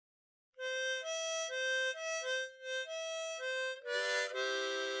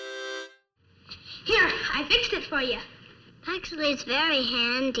Here, I fixed it for you. Actually, it's very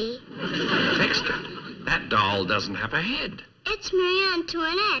handy. Fixed it? That doll doesn't have a head. It's Marie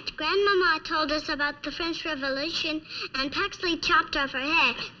Antoinette. Grandmama told us about the French Revolution, and Paxley chopped off her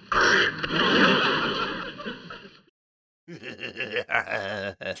head.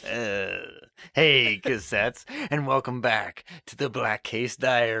 Hey, cassettes, and welcome back to the Black Case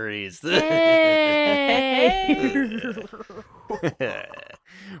Diaries. Hey!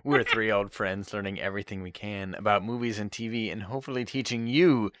 We're three old friends learning everything we can about movies and TV and hopefully teaching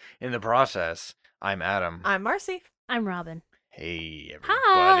you in the process. I'm Adam. I'm Marcy. I'm Robin. Hey, everybody.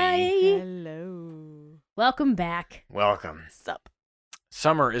 Hi. Hello. Welcome back. Welcome. Sup?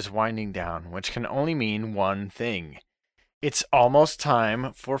 Summer is winding down, which can only mean one thing. It's almost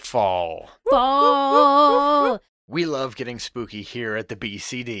time for fall. Fall. We love getting spooky here at the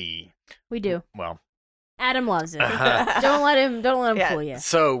BCD. We do. Well, Adam loves it. Uh-huh. Don't let him Yeah. fool you.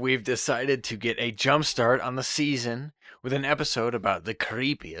 so we've decided to get a jump start on the season with an episode about the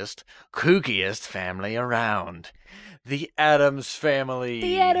creepiest, kookiest family around. The Addams family.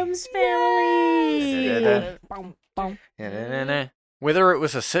 The Addams family. Da-da-da. Boom, boom. Da-da-da-da. Whether it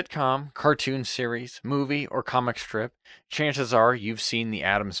was a sitcom, cartoon series, movie, or comic strip, chances are you've seen the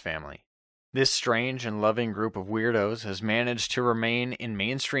Addams Family. This strange and loving group of weirdos has managed to remain in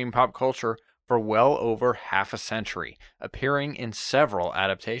mainstream pop culture for well over half a century, appearing in several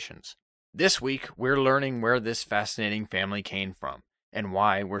adaptations. This week, we're learning where this fascinating family came from, and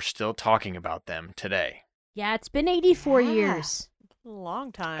why we're still talking about them today. Yeah, it's been 84 Yeah. years. A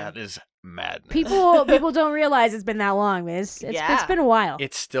long time. That is madness. People don't realize it's been that long, Miss. It's been a while.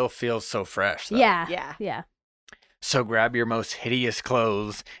 It still feels so fresh, though. Yeah. Yeah. So grab your most hideous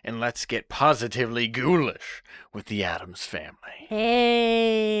clothes and let's get positively ghoulish with the Addams Family.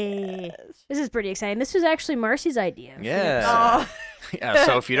 Hey. Yes. This is pretty exciting. This was actually Marcy's idea. Yeah. Oh. Yeah,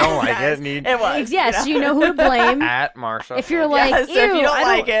 so if you don't like Yes, it, need it was. Yes, you know who to blame. at Marsha. If you're like, Yes, ew, if you don't I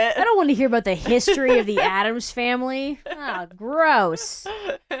like it. I don't want to hear about the history of the Addams family. Ah, gross.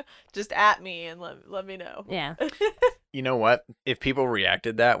 Just at me and let me know. Yeah. You know what? If people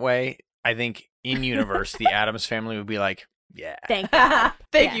reacted that way, I think in universe the Addams Family would be like, yeah. Thank God.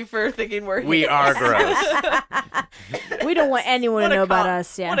 Thank Yeah. you for thinking we're We are gross. We don't want anyone What to a know about com-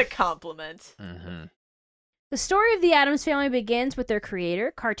 us. Yeah. What a compliment. Mm-hmm. The story of the Addams family begins with their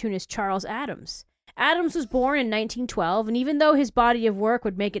creator, cartoonist Charles Addams. Addams was born in 1912, and even though his body of work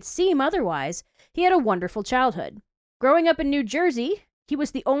would make it seem otherwise, he had a wonderful childhood. Growing up in New Jersey, he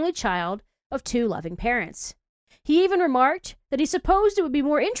was the only child of two loving parents. He even remarked that he supposed it would be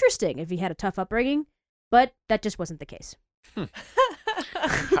more interesting if he had a tough upbringing, but that just wasn't the case.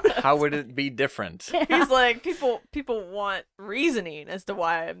 How would it be different? He's like, people want reasoning as to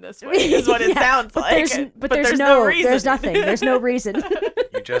why I'm this way, is what it Yeah, sounds but like. there's no reason. There's nothing. There's no reason.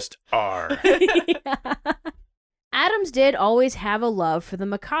 You just are. Addams did always have a love for the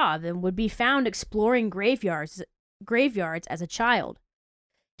macabre and would be found exploring graveyards as a child.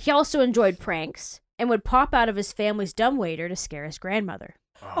 He also enjoyed pranks and would pop out of his family's dumbwaiter to scare his grandmother.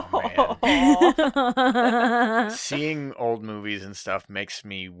 Oh, Aw. man. Seeing old movies and stuff makes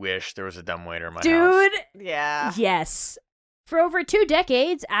me wish there was a dumbwaiter in my house. Dude, Yeah. yes. For over 2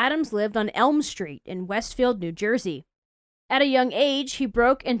 decades, Addams lived on Elm Street in Westfield, New Jersey. At a young age, he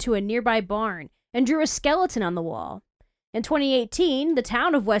broke into a nearby barn and drew a skeleton on the wall. In 2018, the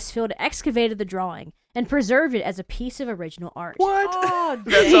town of Westfield excavated the drawing and preserved it as a piece of original art. What? Oh,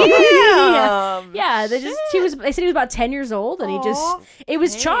 That's damn. Yeah, they said he was about 10 years old, and it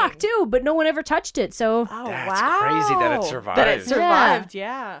was chalk dang. too, but no one ever touched it, so Oh, That's wow. crazy that it survived. That it survived,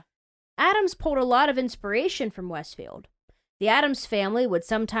 yeah. Addams pulled a lot of inspiration from Westfield. The Addams family would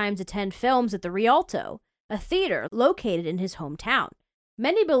sometimes attend films at the Rialto, a theater located in his hometown.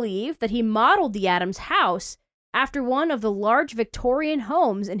 Many believe that he modeled the Addams house after one of the large Victorian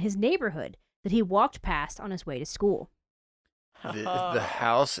homes in his neighborhood that he walked past on his way to school. The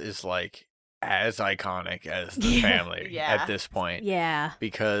house is like as iconic as the family Yeah. at this point. Yeah.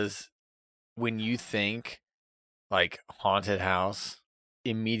 Because when you think like haunted house,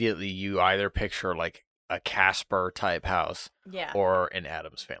 immediately you either picture like a Casper type house Yeah. or an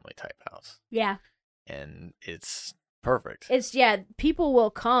Addams Family type house. Yeah. And it's perfect. People will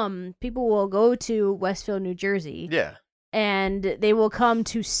go to Westfield, New Jersey. Yeah. And they will come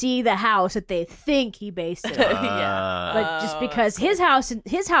to see the house that they think he based it on. Yeah. But just Oh, because that's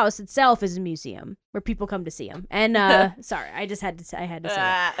his house itself is a museum where people come to see him. And sorry, I had to say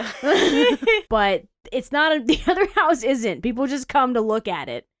it. But it's not the other house isn't. People just come to look at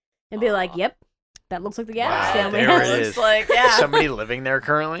it and be like, Aw. "Yep, that looks like the Addams Wow, family there house. it Looks is. like, yeah. Is somebody living there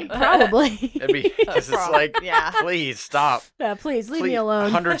currently? Probably. That'd be, because it's like, Yeah. please stop. Yeah, please leave me Please,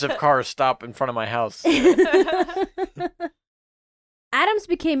 alone. Hundreds of cars stop in front of my house. Addams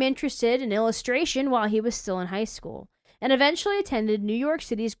became interested in illustration while he was still in high school, and eventually attended New York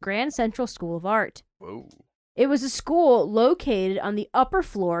City's Grand Central School of Art. Whoa. It was a school located on the upper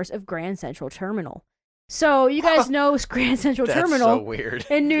floors of Grand Central Terminal. So you guys know Grand Central That's Terminal so weird.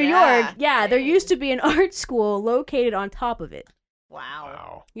 in New Yeah. York. Yeah, there Dang. used to be an art school located on top of it. Wow.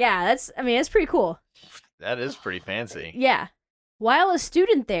 Wow. Yeah, that's pretty cool. That is pretty fancy. Yeah. While a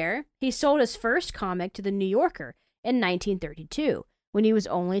student there, he sold his first comic to the New Yorker in 1932, when he was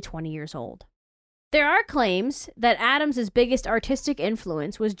only 20 years old. There are claims that Addams' biggest artistic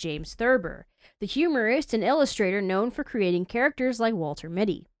influence was James Thurber, the humorist and illustrator known for creating characters like Walter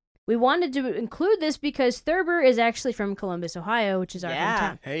Mitty. We wanted to include this because Thurber is actually from Columbus, Ohio, which is our Yeah.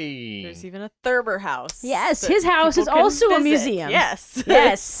 hometown. Hey. There's even a Thurber house. Yes, that his house people is can also a visit. museum. Yes.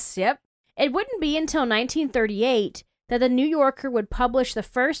 Yes, yep. It wouldn't be until 1938 that the New Yorker would publish the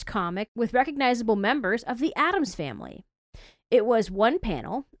first comic with recognizable members of the Addams family. It was one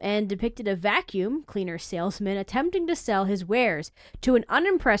panel and depicted a vacuum cleaner salesman attempting to sell his wares to an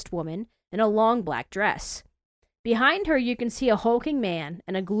unimpressed woman in a long black dress. Behind her, you can see a hulking man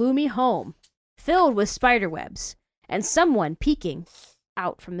and a gloomy home filled with spider webs and someone peeking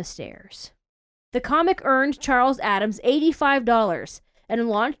out from the stairs. The comic earned Charles Addams $85 and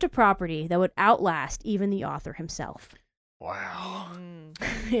launched a property that would outlast even the author himself. Wow.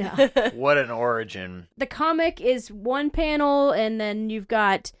 Yeah. What an origin. The comic is one panel, and then you've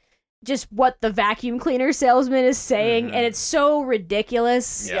got just what the vacuum cleaner salesman is saying, Mhm. and it's so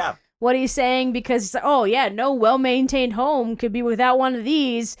ridiculous Yeah. what he's saying, because it's like, oh yeah, no well-maintained home could be without one of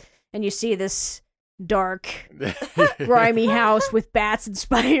these, and you see this dark, grimy house with bats and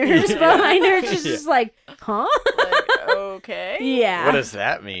spiders behind her. It's just like, huh? Like, okay. Yeah. What does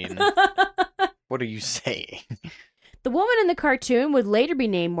that mean? What are you saying? The woman in the cartoon would later be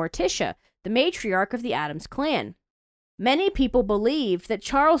named Morticia, the matriarch of the Addams clan. Many people believed that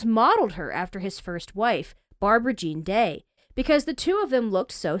Charles modeled her after his first wife, Barbara Jean Day, because the two of them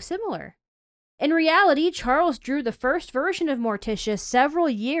looked so similar. In reality, Charles drew the first version of Morticia several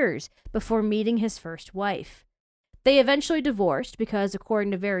years before meeting his first wife. They eventually divorced because, according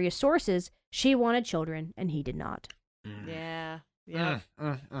to various sources, she wanted children and he did not. Yeah. Yeah.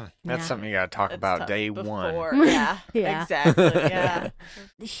 Yeah. That's something you gotta talk That's about tough day before. one. Yeah. Yeah. Exactly. Yeah.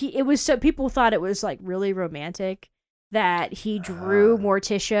 It was so people thought it was like really romantic that he drew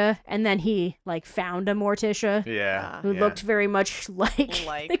Morticia and then he like found a Morticia Yeah. who yeah. looked very much like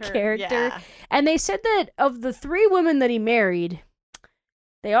the her. character. Yeah. And they said that of the 3 women that he married,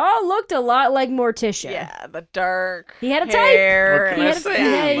 they all looked a lot like Morticia. Yeah. The dark. He had a type. hair What can He I had,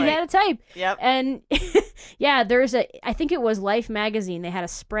 say? he had a type. Yep. And yeah, I think it was Life magazine, they had a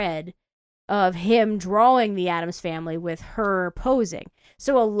spread of him drawing the Addams family with her posing.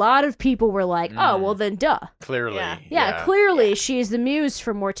 So a lot of people were like, oh, well then duh. Clearly. Yeah. Yeah, clearly she's the muse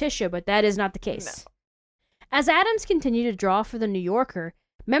for Morticia, but that is not the case. As Addams continued to draw for the New Yorker,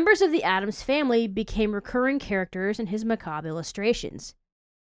 members of the Addams family became recurring characters in his macabre illustrations.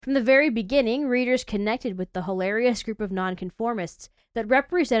 From the very beginning, readers connected with the hilarious group of nonconformists that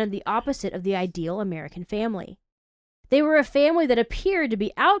represented the opposite of the ideal American family. They were a family that appeared to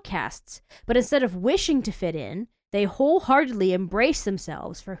be outcasts, but instead of wishing to fit in, they wholeheartedly embraced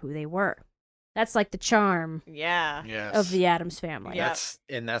themselves for who they were. That's like the charm Yeah. Yes. of the Addams family. Yeah.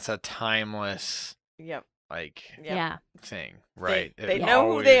 That's a timeless Yep. like Yep. Yeah. thing, right? They It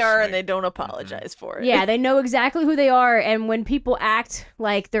know who they always are and make- they don't apologize for it. Yeah, they know exactly who they are, and when people act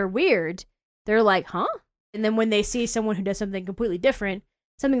like they're weird, they're like, huh? And then when they see someone who does something completely different,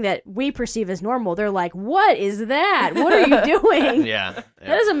 something that we perceive as normal, they're like, what is that? What are you doing? Yeah.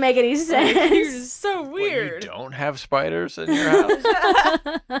 That doesn't make any You're sense. so What, weird. you don't have spiders in your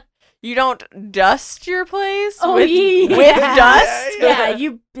house? You don't dust your place Oh, with, yeah. with dust? Yeah,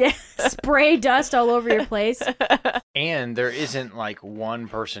 you spray dust all over your place. And there isn't like one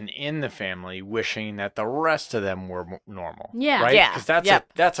person in the family wishing that the rest of them were normal. Yeah. Right? Yeah. Because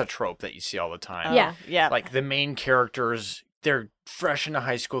Yep. that's a trope that you see all the time. Yeah. Yeah. Like the main characters, they're fresh into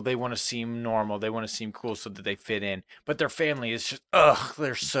high school. They want to seem normal. They want to seem cool so that they fit in. But their family is just,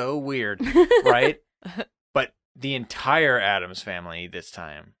 they're so weird. Right? But the entire Addams family this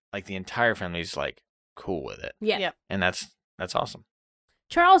time, like the entire family is like cool with it. Yeah. Yep. And that's awesome.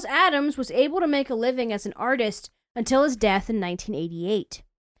 Charles Addams was able to make a living as an artist until his death in 1988.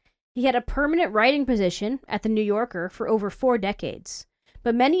 He had a permanent writing position at the New Yorker for over 4 decades,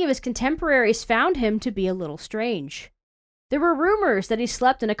 but many of his contemporaries found him to be a little strange. There were rumors that he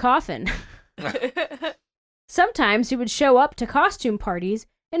slept in a coffin. Sometimes he would show up to costume parties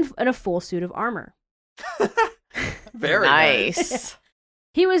in a full suit of armor. Very nice.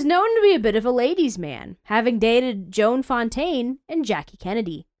 He was known to be a bit of a ladies' man, having dated Joan Fontaine and Jackie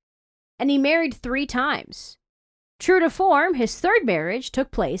Kennedy. And he married 3 times. True to form, his 3rd marriage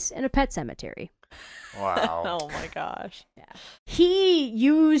took place in a pet cemetery. Wow. Oh my gosh. Yeah. He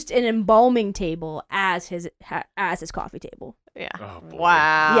used an embalming table as his coffee table. Yeah. Oh, boy.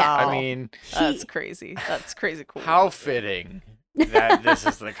 Wow. Yeah. I mean, That's crazy. That's crazy cool. how fitting that this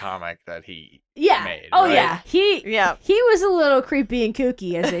is the comic that he Yeah. made. Oh right? yeah. He was a little creepy and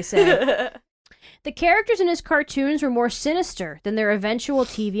kooky, as they say. The characters in his cartoons were more sinister than their eventual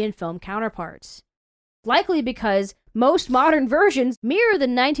TV and film counterparts. Likely because most modern versions mirror the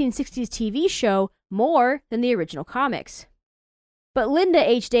 1960s TV show more than the original comics. But Linda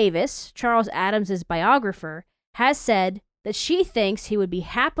H. Davis, Charles Addams' biographer, has said that she thinks he would be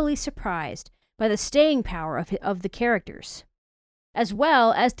happily surprised by the staying power of the characters, as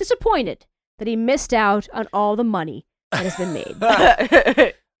well as disappointed that he missed out on all the money that has been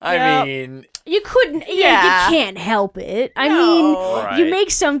made. I mean, You couldn't, you can't help it. I No. mean, Right. you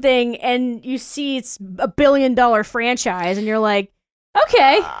make something and you see it's a $1 billion franchise and you're like,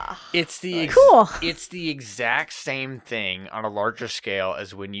 okay, it's the cool. It's the exact same thing on a larger scale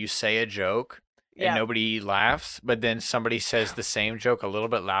as when you say a joke and Yeah. nobody laughs, but then somebody says the same joke a little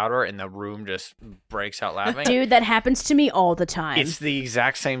bit louder and the room just breaks out laughing. Dude, that happens to me all the time. It's the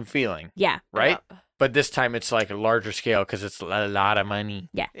exact same feeling, Yeah, right? Yep. But this time it's like a larger scale because it's a lot of money.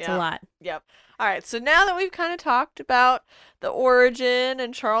 yeah, it's Yeah. a lot. Yep. All right. So now that we've kind of talked about the origin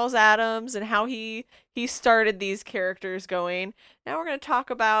and Charles Addams and how he started these characters going, now we're going to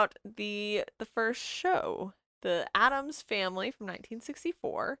talk about the first show, the Addams Family from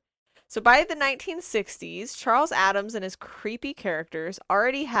 1964. So by the 1960s, Charles Addams and his creepy characters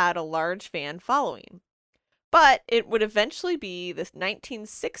already had a large fan following. But it would eventually be this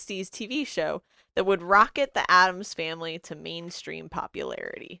 1960s TV show that would rocket the Addams Family to mainstream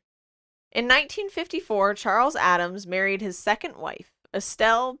popularity. In 1954, Charles Addams married his second wife,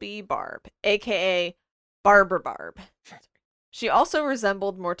 Estelle B. Barb, aka Barber Barb. She also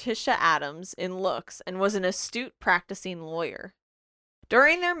resembled Morticia Addams in looks and was an astute practicing lawyer.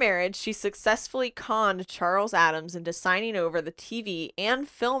 During their marriage, she successfully conned Charles Addams into signing over the TV and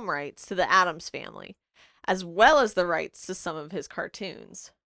film rights to the Addams Family, as well as the rights to some of his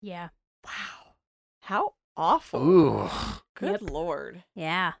cartoons. Yeah. Wow. How awful. Ooh. Good Lord.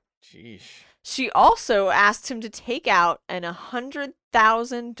 Yeah. Jeez. She also asked him to take out an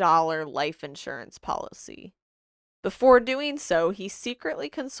 $100,000 life insurance policy. Before doing so, he secretly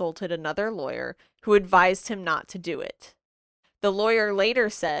consulted another lawyer who advised him not to do it. The lawyer later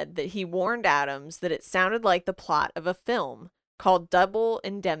said that he warned Addams that it sounded like the plot of a film called Double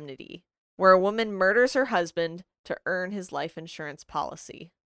Indemnity, where a woman murders her husband to earn his life insurance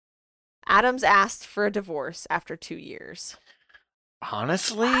policy. Addams asked for a divorce after 2 years.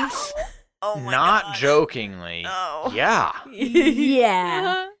 Honestly, Oh my not gosh. jokingly. Oh. Yeah.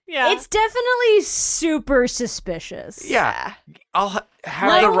 Yeah. Yeah. It's definitely super suspicious. Yeah. I'll have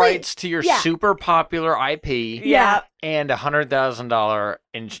Like- the rights to your yeah. super popular IP Yeah. and $100,000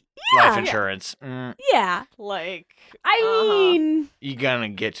 life insurance. Yeah. Like, I mean, You're gonna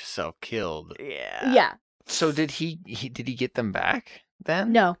get yourself killed. yeah. yeah. So did he get them back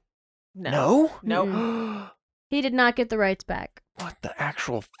then? No. No. Nope. No. He did not get the rights back. What the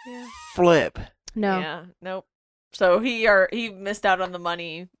actual Yeah. flip? No. Yeah. Nope. So he missed out on the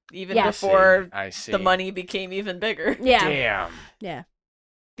money even Yeah. before I see. the money became even bigger. Yeah. Damn. Yeah.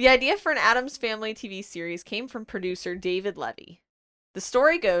 The idea for an Addams Family TV series came from producer David Levy. The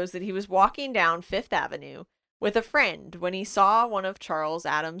story goes that he was walking down Fifth Avenue with a friend when he saw one of Charles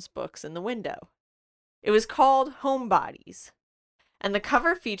Addams' books in the window. It was called Homebodies, and the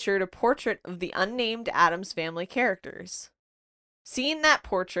cover featured a portrait of the unnamed Addams Family characters. Seeing that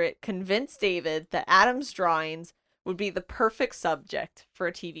portrait convinced David that Addams' drawings would be the perfect subject for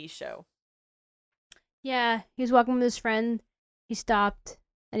a TV show. Yeah. He was walking with his friend. He stopped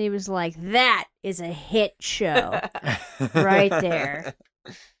and he was like, that is a hit show. Right there.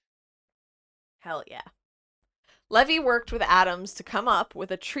 Hell yeah. Levy worked with Addams to come up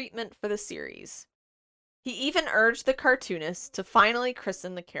with a treatment for the series. He even urged the cartoonists to finally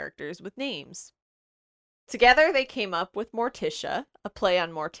christen the characters with names. Together they came up with Morticia, a play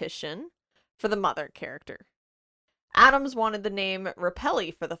on mortician, for the mother character. Addams wanted the name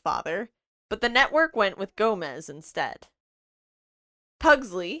Rapelli for the father, but the network went with Gomez instead.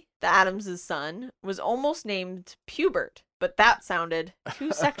 Pugsley, the Addams' son, was almost named Pubert, but that sounded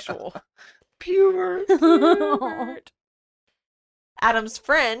too sexual. Pure. Pubert. Adam's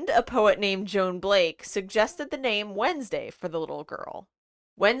friend, a poet named Joan Blake, suggested the name Wednesday for the little girl.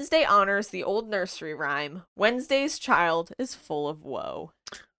 Wednesday honors the old nursery rhyme, Wednesday's child is full of woe.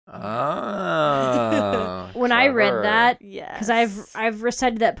 Oh. When I read clever. that, Yes. because I've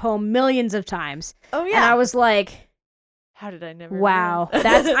recited that poem millions of times, Oh, yeah. and I was like, How did I never wow.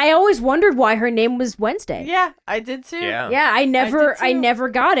 realize? I always wondered why her name was Wednesday. Yeah, I did too. Yeah. Yeah, I too. never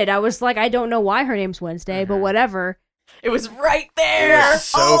got it. I was like, I don't know why her name's Wednesday, but Mhm. whatever. It was right there. was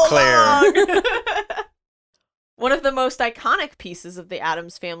so all clear. along. One of the most iconic pieces of the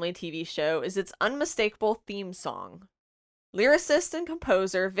Addams Family TV show is its unmistakable theme song. Lyricist and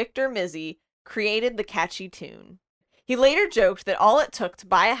composer Victor Mizzi created the catchy tune. He later joked that all it took to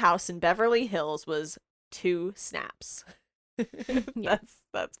buy a house in Beverly Hills was 2 snaps.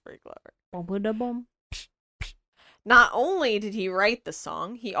 That's pretty clever. Bum-ba-da-bum. Not only did he write the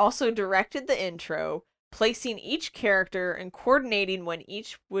song, he also directed the intro, placing each character and coordinating when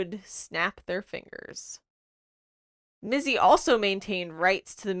each would snap their fingers. Mizzi also maintained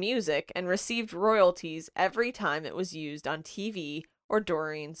rights to the music and received royalties every time it was used on TV or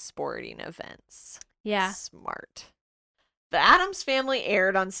during sporting events. Yeah. Smart. The Addams Family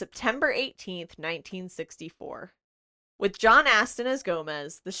aired on September 18th, 1964. With John Astin as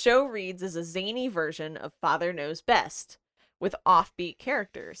Gomez, the show reads as a zany version of Father Knows Best, with offbeat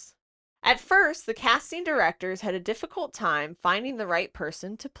characters. At first, the casting directors had a difficult time finding the right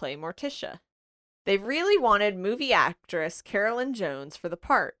person to play Morticia. They really wanted movie actress Carolyn Jones for the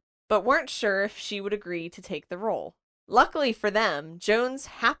part, but weren't sure if she would agree to take the role. Luckily for them, Jones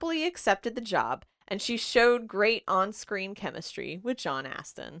happily accepted the job, and she showed great on-screen chemistry with John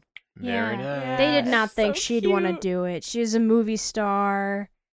Astin. Very Yeah. nice. They did not so think she'd want to cute. do it. She's a movie star.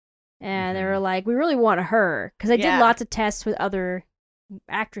 And they Mhm. were like, we really want her. Because I did Yeah. lots of tests with other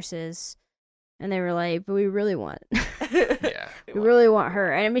actresses. And they were like, but we really want Yeah. we really want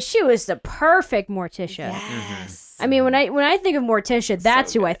her. And I mean, she was the perfect Morticia. Yes. I mean, when I think of Morticia,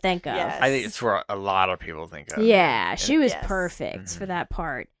 that's So who I good. think of. Yes. I think it's where a lot of people think of. Yeah, she was Yes. perfect for Mhm. that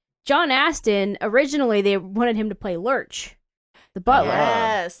part. John Astin, originally they wanted him to play Lurch, the butler.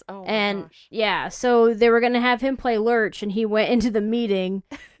 Yes. Oh my And gosh. yeah, so they were gonna have him play Lurch, and he went into the meeting,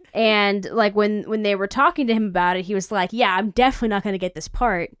 and like when they were talking to him about it, he was like, "Yeah, I'm definitely not gonna get this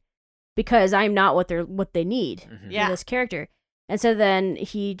part because I'm not what they need Mhm. Yeah. for this character." And so then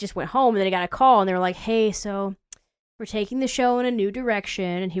he just went home, and then he got a call, and they were like, "Hey, so we're taking the show in a new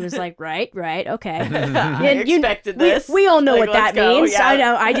direction," and he was like, "Right, okay." I And expected this. We all know Like, what that let's go, means. yeah. I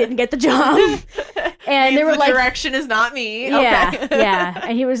know I didn't get the job. And they Means were the like, direction is not me. yeah, Okay. yeah.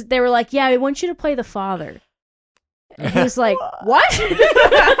 And they were like, yeah, we want you to play the father. And he was like, what?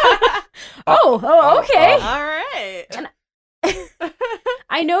 Okay. All right.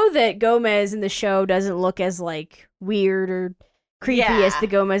 I know that Gomez in the show doesn't look as like weird or creepy as Yeah. the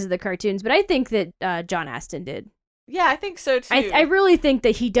Gomez of the cartoons, but I think that John Astin did. Yeah, I think so too. I really think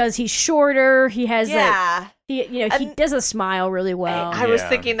that he does. He's shorter. He has yeah. he he And- does a smile really well. I was Yeah.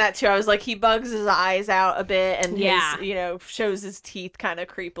 thinking that too. I was like, he bugs his eyes out a bit, and Yeah. his, shows his teeth kind of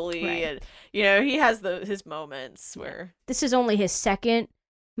creepily, Right. and he has his moments where. This is only his second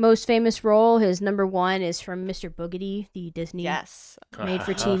most famous role. His number one is from Mr. Boogedy, the Disney Yes. made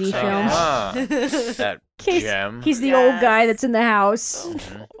for TV film. Ah, that He's- gem. He's the old guy Yes. that's in the house,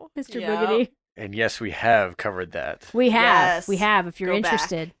 Mhm. Mr. Yeah. Boogedy. And yes, we have covered that. We have, Yes. if you're Go back.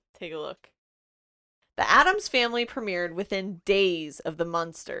 interested. Take a look. The Addams Family premiered within days of The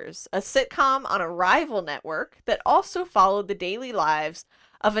Munsters, a sitcom on a rival network that also followed the daily lives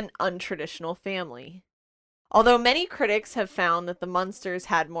of an untraditional family. Although many critics have found that The Munsters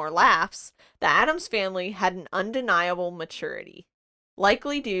had more laughs, The Addams Family had an undeniable maturity,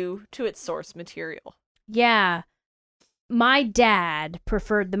 likely due to its source material. Yeah. My dad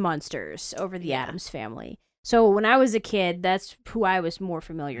preferred the Munsters over the Yeah. Addams Family. So when I was a kid, that's who I was more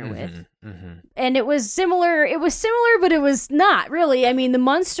familiar with. Mhm, mhm. And it was similar, but it was not really. I mean, the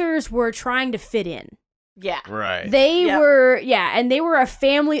Munsters were trying to fit in. Yeah. Right. They Yep. were, and they were a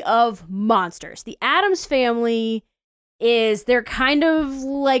family of monsters. The Addams Family they're kind of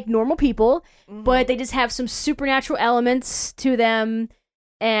like normal people, Mhm. but they just have some supernatural elements to them,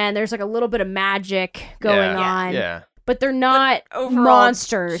 and there's like a little bit of magic going Yeah. on. Yeah. But they're not overall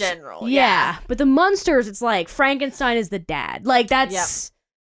monsters. general, yeah. yeah. But the Munsters, it's like Frankenstein is the dad. Like that's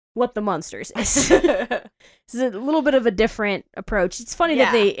what the Munsters is. It's a little bit of a different approach. It's funny that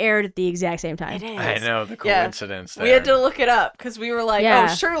Yeah. they aired at the exact same time. It is. I know the Yeah. coincidence there. We had to look it up because we were like, Yeah.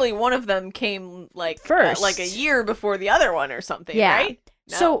 oh, surely one of them came like First. like a year before the other one or something, Yeah. right?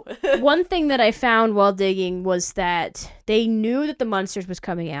 So No. one thing that I found while digging was that they knew that the Munsters was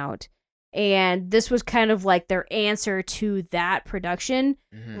coming out, And this was kind of like their answer to that production.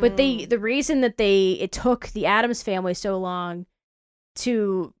 Mhm. But the reason that it took the Addams Family so long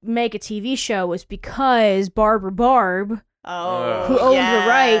to make a TV show was because Barbara Barb, Oh, who owned the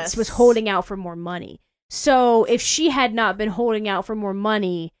rights, was yes. holding out for more money. So if she had not been holding out for more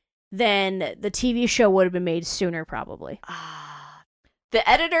money, then the TV show would have been made sooner, probably. Ah. The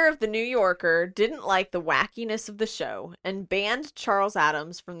editor of The New Yorker didn't like the wackiness of the show and banned Charles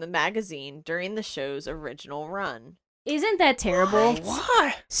Addams from the magazine during the show's original run. Isn't that terrible?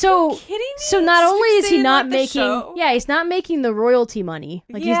 What? So, Kidding me? so not only is he Fixated not on the making, show? yeah, he's not making the royalty money.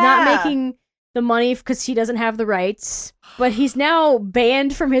 Like he's not Yeah. making the money because he doesn't have the rights, but he's now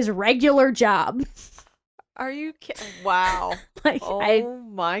banned from his regular job. Are you kidding? Wow. Like Oh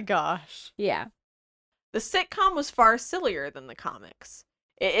my gosh. yeah. The sitcom was far sillier than the comics.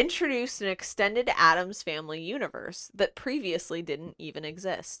 It introduced an extended Addams Family universe that previously didn't even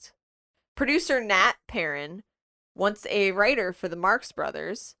exist. Producer Nat Perrin, once a writer for the Marx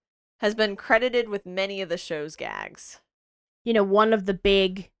Brothers, has been credited with many of the show's gags. You know, one of the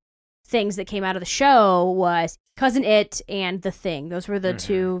big things that came out of the show was Cousin It and The Thing. Those were the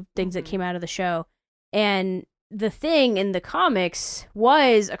two things that Mhm. came out of the show. And The Thing in the comics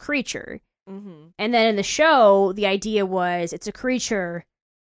was a creature. Mm-hmm. And then in the show, the idea was it's a creature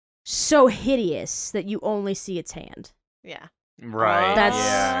so hideous that you only see its hand. Yeah. Right.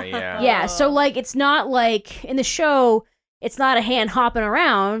 That's- yeah. Yeah, so like it's not like in the show, it's not a hand hopping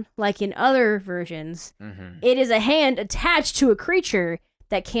around like in other versions. Mm-hmm. It is a hand attached to a creature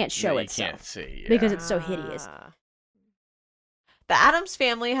that can't show you itself can't see. Yeah. because it's so hideous. Ah. The Addams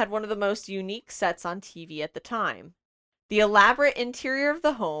Family had one of the most unique sets on TV at the time. The elaborate interior of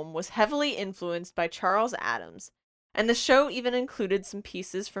the home was heavily influenced by Charles Addams, and the show even included some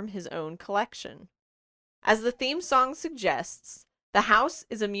pieces from his own collection. As the theme song suggests, the house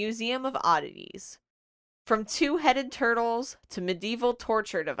is a museum of oddities, from two-headed turtles to medieval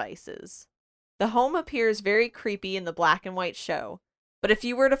torture devices. The home appears very creepy in the black and white show, but if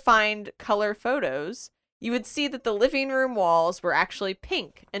you were to find color photos, you would see that the living room walls were actually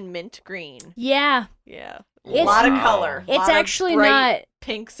pink and mint green. Yeah, Yeah. A It's- lot of Wow. color. it's Lot of actually bright not.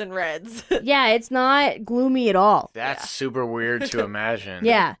 pinks and reds. Yeah, it's not gloomy at all. That's Yeah. super weird to imagine.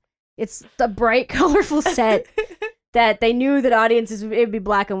 Yeah, it's the bright, colorful set that they knew that audiences it'd be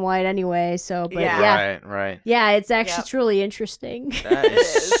black and white anyway. So, but Yeah. yeah, Right. yeah, it's actually Yep. it's really interesting. That It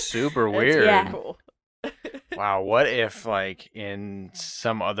is is. super It's weird. really Yeah. cool. Wow, what if like in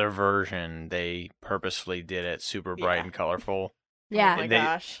some other version they purposefully did it super bright Yeah. and colorful? Yeah. Oh my They-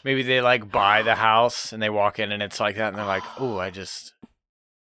 gosh. Maybe they like buy the house and they walk in and it's like that and they're like, "Oh,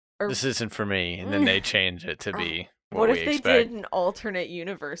 Or this isn't for me." And then they change it to be what what if we they expect. did an alternate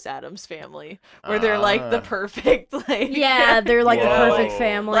universe Addams Family where they're like the Ah. perfect like Yeah, they're like the Whoa. perfect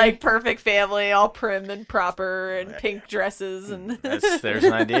family. like perfect family, all prim and proper and pink dresses and There's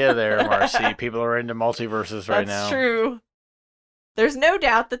an idea there, Marcy. People are into multiverses right now. That's true. There's no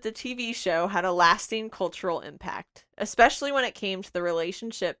doubt that the TV show had a lasting cultural impact, especially when it came to the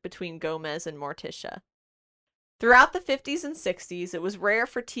relationship between Gomez and Morticia. Throughout the 50s and 60s, it was rare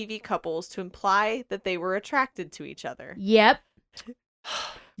for TV couples to imply that they were attracted to each other. Yep.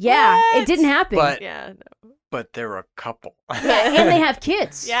 Yeah, What? it didn't happen. But Yeah, but they're a couple. yeah, and they have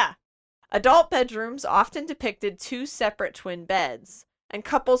kids. yeah. Adult bedrooms often depicted two separate twin beds, and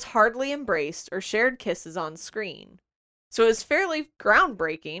couples hardly embraced or shared kisses on screen. So it was fairly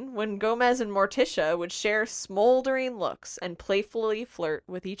groundbreaking when Gomez and Morticia would share smoldering looks and playfully flirt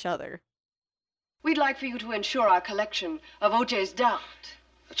with each other. We'd like for you to insure our collection of O.J.'s Dart.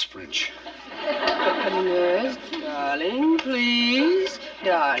 That's French. Yes, darling, please.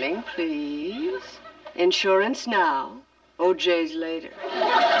 Darling, please. Insurance now. O.J.'s later.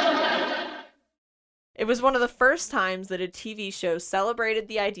 It was one of the first times that a TV show celebrated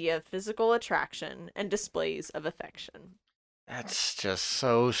the idea of physical attraction and displays of affection. That's just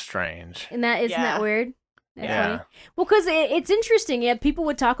so strange. And that isn't Yeah. that weird? That's Yeah. funny. Well, because it's interesting. Yeah, people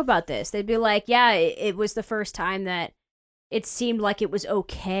would talk about this. They'd be like, "Yeah, it was the first time that it seemed like it was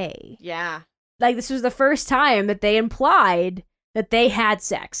okay. Yeah. Like this was the first time that they implied that they had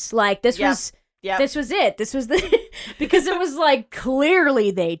sex. Like this Yep. was Yep. this was it. This was the because it was like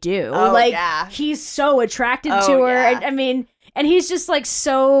clearly they do. Oh, like yeah. he's so attracted Oh, to her, yeah. and I mean, and he's just like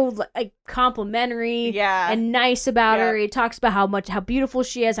so like complimentary Yeah. and nice about her. Yep. He talks about how beautiful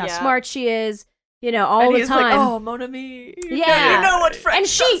she is, how Yep. smart she is. You know, all and the he's time. like, oh, mon ami. Yeah. You know what French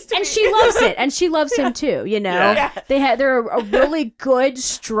and does to me." she loves it, and she loves him too. You know, Yeah. they're a really good,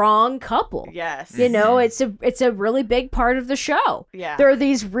 strong couple. Yes. You know, it's a really big part of the show. Yeah. There are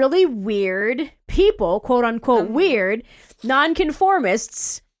these really weird people, quote unquote Mhm. weird,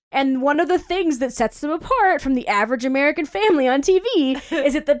 nonconformists And one of the things that sets them apart from the average American family on TV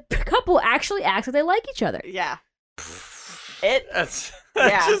is that the couple actually acts like they like each other. Yeah. That's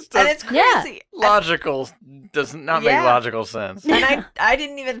Yeah. just And it's crazy. logical. Does not make Yeah. logical sense. And I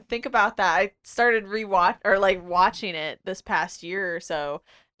didn't even think about that. I started watching it this past year or so,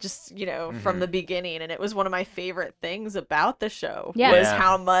 just, from the beginning, and it was one of my favorite things about the show Yeah. was Yeah.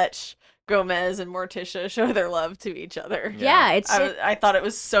 how much Gomez and Morticia show their love to each other. Yeah, I thought it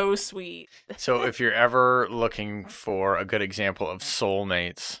was so sweet. So if you're ever looking for a good example of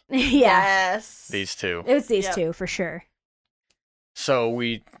soulmates, yeah. Yes. these two. It was these Yep. two for sure. So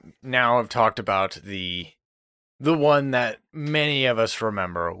we now have talked about the one that many of us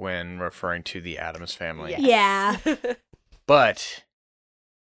remember when referring to the Addams family. Yes. Yeah. But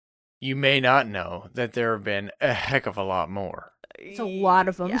you may not know that there have been a heck of a lot more. It's a lot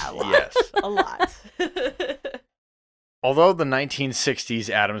of them. Yeah, a lot. Yes. A lot. Although the 1960s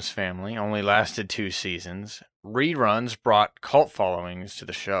Addams family only lasted 2 seasons, reruns brought cult followings to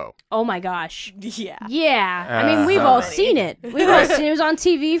the show. Oh my gosh. Yeah. Yeah. I mean, we've So all many. seen it. We've all seen it. It was on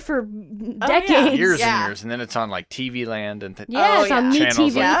TV for decades. Years Yeah. and years, and then it's on like TV Land and Yeah, Oh, it's on yeah. Me channels.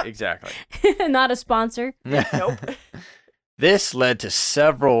 TV. Yeah. Exactly. Not a sponsor. Nope. This led to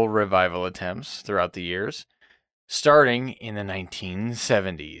several revival attempts throughout the years, starting in the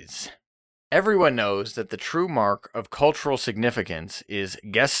 1970s. Everyone knows that the true mark of cultural significance is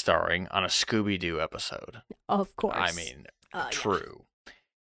guest starring on a Scooby-Doo episode. Of course. I mean, Yeah. true.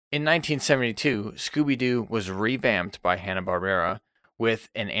 In 1972, Scooby-Doo was revamped by Hanna-Barbera with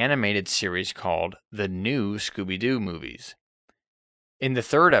an animated series called The New Scooby-Doo Movies. In the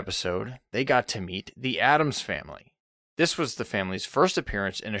 3rd episode, they got to meet the Addams family. This was the family's first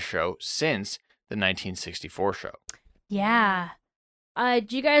appearance in a show since the 1964 show. Yeah.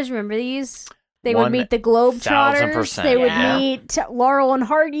 Do you guys remember these? They would 1000%. meet the Globetrotters. They would Yeah. meet Laurel and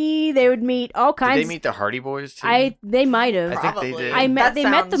Hardy. They would meet all kinds. Did they meet the Hardy Boys too? They might have. I think they Probably. did. They met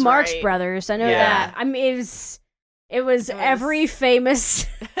the sounds Marx right. Brothers. I know Yeah. that. I mean, it was every famous.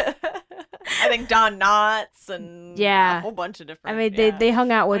 I think Don Knotts and Yeah. a whole bunch of different. I mean, yeah. they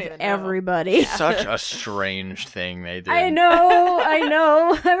hung out with don't even know. everybody. Such a strange thing they did. I know. I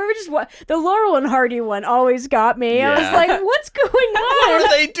remember the Laurel and Hardy one always got me. I was Yeah. like, what's going What on? are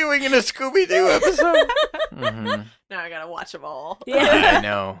they doing in a Scooby-Doo episode? Mhm. Now I gotta watch them all. Yeah. I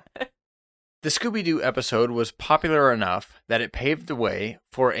know. The Scooby-Doo episode was popular enough that it paved the way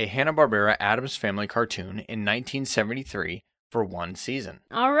for a Hanna-Barbera Addams Family cartoon in 1973 for 1 season.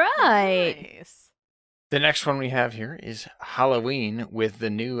 All right. Nice. The next one we have here is Halloween with the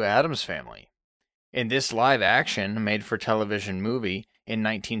new Addams Family. In this live-action, made-for-television movie in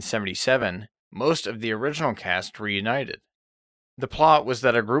 1977, most of the original cast reunited. The plot was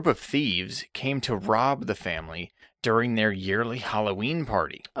that a group of thieves came to rob the family during their yearly Halloween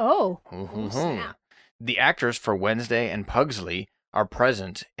party. Oh. snap. The actors for Wednesday and Pugsley are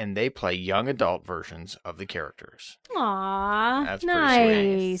present, and they play young adult versions of the characters. Aw. That's pretty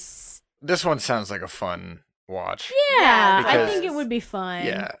sweet. nice. This one sounds like a fun watch. Yeah, I Because- think it would be fun.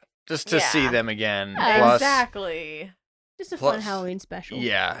 Yeah, just to see Yeah. them again. Yeah, Plus, Exactly. Just a fun Plus- Halloween special.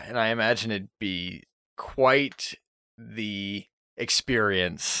 yeah, and I imagine it'd be quite the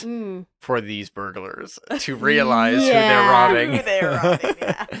experience Mm. for these burglars to realize Yeah. who they're robbing. Who they're robbing,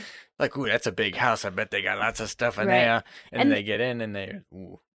 yeah. Like, ooh, that's a big house. I bet they got lots of stuff in Right. there. And, And- they get in and they,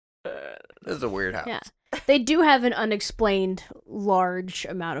 ooh, this is a weird house. Yeah. They do have an unexplained large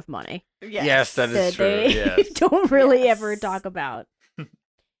amount of money Yes, that is that true. they Yes. don't really Yes. ever talk about.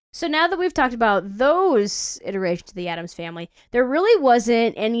 So now that we've talked about those iterations of the Addams Family, there really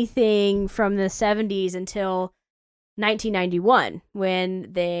wasn't anything from the 70s until 1991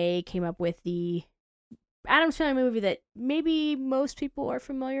 when they came up with the Addams Family movie that maybe most people are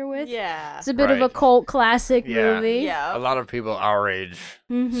familiar with. Yeah. It's a bit of a Right. cult classic Yeah. movie. Yeah. A lot of people our age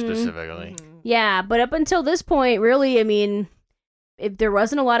Mhm. specifically. Mhm. Yeah, but up until this point, really, I mean, there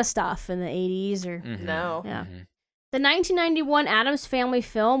wasn't a lot of stuff in the 80s or... Mhm. No. Yeah. Mhm. The 1991 Addams Family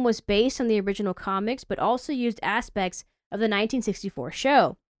film was based on the original comics, but also used aspects of the 1964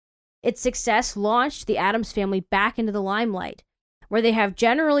 show. Its success launched the Addams Family back into the limelight, where they have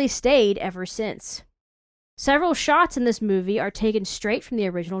generally stayed ever since. Several shots in this movie are taken straight from the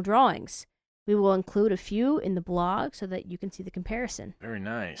original drawings. We will include a few in the blog so that you can see the comparison. Very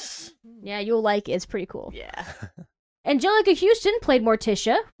nice. Yeah, you'll like it. It's pretty cool. Yeah. Angelica Houston played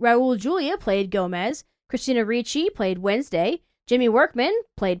Morticia, Raul Julia played Gomez, Christina Ricci played Wednesday, Jimmy Workman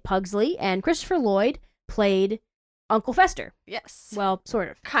played Pugsley, and Christopher Lloyd played Uncle Fester. Yes. Well, sort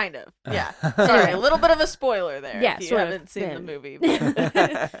of. Kind of. Yeah. Sorry, a little bit of a spoiler there. Yeah, if you sort of. haven't seen Yeah. the movie.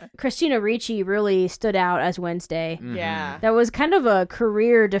 But Christina Ricci really stood out as Wednesday. Mhm. yeah. That was kind of a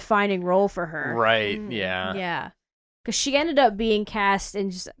career-defining role for her. Right, Mm. yeah. Yeah. Because she ended up being cast in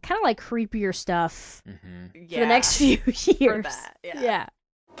just kind of like creepier stuff Mhm. for the next few years. For that. Yeah. Yeah.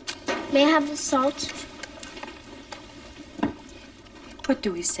 May I have the salt? What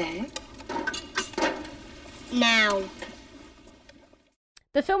do we say? Now.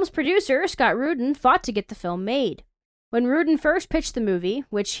 The film's producer, Scott Rudin, fought to get the film made. When Rudin first pitched the movie,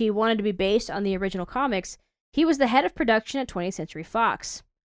 which he wanted to be based on the original comics, he was the head of production at 20th Century Fox.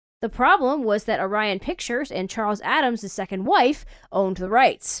 The problem was that Orion Pictures and Charles Addams' second wife owned the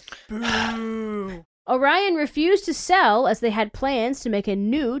rights. Boo. Orion refused to sell as they had plans to make a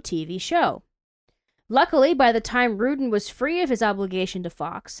new TV show. Luckily, by the time Rudin was free of his obligation to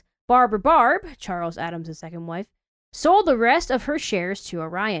Fox, Barbara Barb, Charles Addams' second wife, sold the rest of her shares to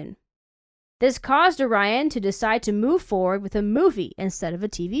Orion. This caused Orion to decide to move forward with a movie instead of a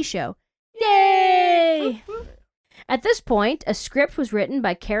TV show. Yay! At this point, a script was written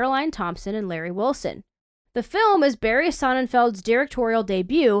by Caroline Thompson and Larry Wilson. The film is Barry Sonnenfeld's directorial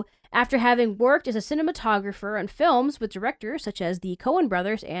debut after having worked as a cinematographer on films with directors such as the Coen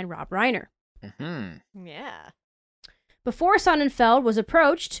brothers and Rob Reiner. Mm-hmm. Yeah. Before Sonnenfeld was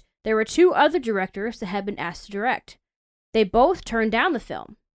approached, there were two other directors that had been asked to direct. They both turned down the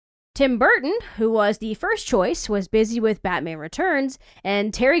film. Tim Burton, who was the first choice, was busy with Batman Returns,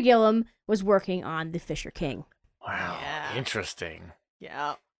 and Terry Gilliam was working on The Fisher King. Wow, Yeah. interesting.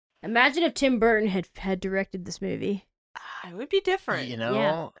 Yeah. Imagine if Tim Burton had directed this movie. It would be different. You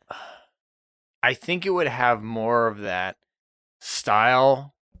know, I think it would have more of that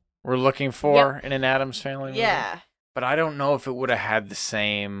style we're looking for in an Addams Family movie. Yeah. But I don't know if it would have had the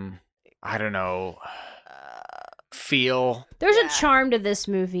same, I don't know, feel. There's Yeah. a charm to this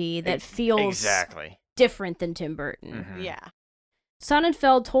movie that feels Exactly. different than Tim Burton. Mhm. Yeah.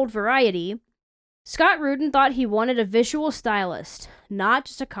 Sonnenfeld told Variety, Scott Rudin thought he wanted a visual stylist, not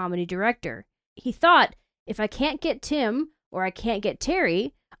just a comedy director. He thought, if I can't get Tim or I can't get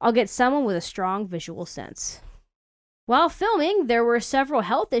Terry, I'll get someone with a strong visual sense. While filming, there were several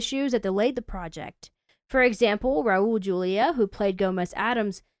health issues that delayed the project. For example, Raul Julia, who played Gomez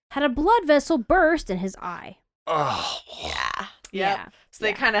Addams, had a blood vessel burst in his eye. Oh, Yeah. Yeah. Yep. So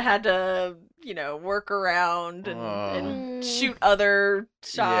they kind of had to, work around and Mm. shoot other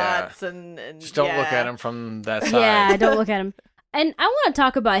shots and just don't look yeah. at him from that side. Yeah, don't look at him. And I want to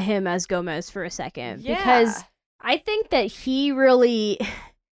talk about him as Gomez for a second, because I think that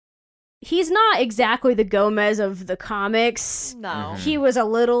he's not exactly the Gomez of the comics. No. Mhm. He was a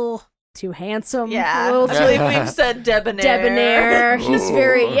little too handsome. Yeah. A little I too believe we've said debonair. debonair. He's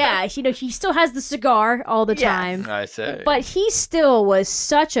very, Ooh. he still has the cigar all the Yeah. time. I say. But he still was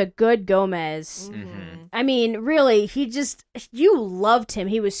such a good Gomez. Mhm. I mean, really, you loved him.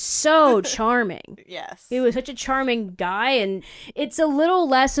 He was so charming. Yes. He was such a charming guy, and it's a little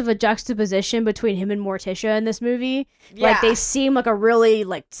less of a juxtaposition between him and Morticia in this movie. Yeah. Like, they seem like a really,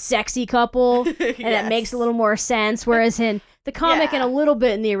 sexy couple, and it makes a little more sense, whereas in the comic and a little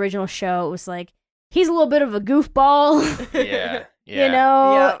bit in the original show, it was like, he's a little bit of a goofball, yeah. you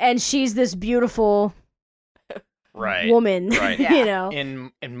know, Yeah. and she's this beautiful Right. woman, Right. Yeah. you know.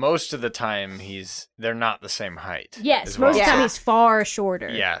 In most of the time, they're not the same height. Yes, as most of the well. time Yeah. he's far shorter.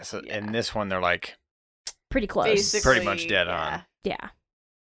 Yeah. So Yeah. in this one, they're like, Pretty close. Basically, pretty much dead on. Yeah.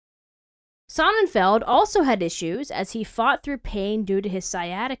 Sonnenfeld also had issues as he fought through pain due to his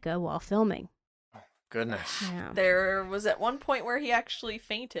sciatica while filming. goodness. Yeah. There was at one point where he actually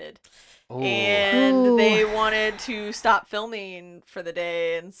fainted. Ooh. And Ooh. they wanted to stop filming for the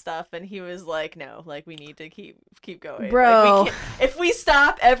day and stuff, and he was like, "No, we need to keep going, Bro. Like, if we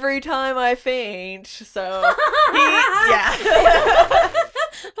stop every time I faint." So yeah,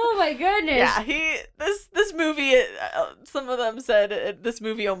 Oh my goodness. yeah. This movie. Some of them said this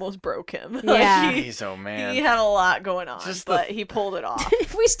movie almost broke him. Yeah. Jeez, oh man. he had a lot going on, Just the- but he pulled it off.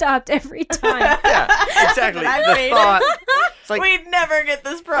 If we stopped every time. Yeah, exactly. I The fainted. thought. It's like We'd never get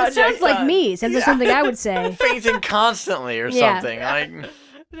this That project. sounds like done. me. Sounds like something I would say. fainting constantly or Yeah. something. Like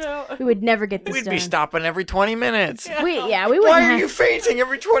No. We would never get this we'd done. be stopping every 20 minutes. We wouldn't Why have... are you fainting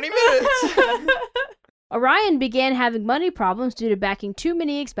every 20 minutes? Orion began having money problems due to backing too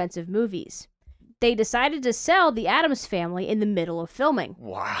many expensive movies. They decided to sell the Addams Family in the middle of filming.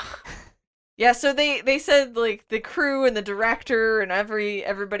 Wow. Yeah, so they said the crew and the director and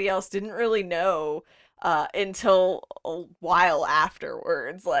everybody else didn't really know until a while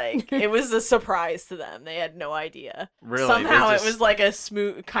afterwards. Like, it was a surprise to them. They had no idea. Really? Somehow They it was like a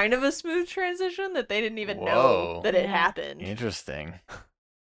smooth transition that they didn't even know Whoa. that it Yeah. happened. Interesting.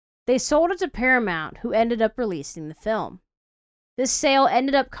 They sold it to Paramount, who ended up releasing the film. This sale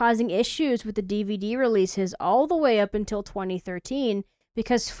ended up causing issues with the DVD releases all the way up until 2013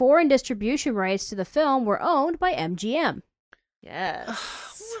 because foreign distribution rights to the film were owned by MGM.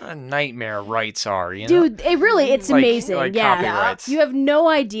 Yes. What a nightmare rights are, you know? Dude, it's Like- amazing. like yeah. copyrights. You have no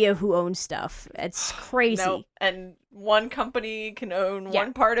idea who owns stuff. It's crazy. Nope. And one company can own Yeah.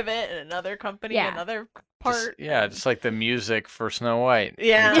 one part of it, and another company Yeah. another part. Just like the music for Snow White. we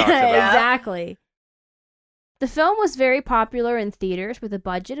Yeah. talked about. Exactly. The film was very popular in theaters with a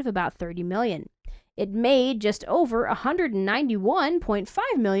budget of about $30 million. It made just over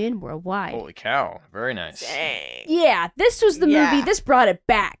 $191.5 million worldwide. Holy cow. Very nice. Dang. Yeah, this was the Yeah. movie. This brought it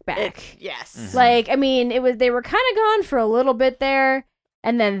back. Yes. Mhm. Like, I mean, they were kind of gone for a little bit there,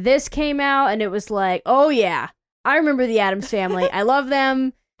 and then this came out, and it was like, oh yeah, I remember the Addams Family. I love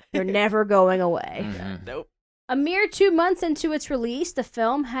them. They're never going away. Mhm. Nope. A mere 2 months into its release, the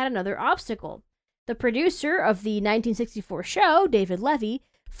film had another obstacle. The producer of the 1964 show, David Levy,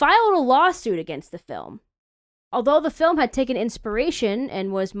 filed a lawsuit against the film. Although the film had taken inspiration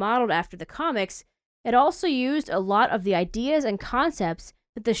and was modeled after the comics, it also used a lot of the ideas and concepts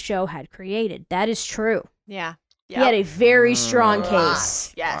that the show had created. That is true. Yeah. He had a very strong Mm.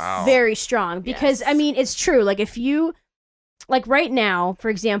 case. Yes. Wow. Very strong. Because, Yes. I mean, it's true. Like, if you, like right now, for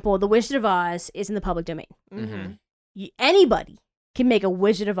example, The Wizard of Oz is in the public domain. Mm-hmm. Anybody can make a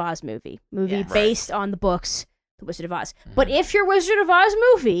Wizard of Oz movie Yes. Right. based on the books The Wizard of Oz. But if your Wizard of Oz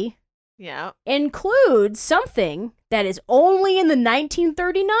movie Yeah. includes something that is only in the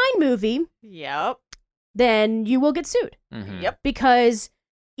 1939 movie, Yep. then you will get sued. Mhm. Yep. Because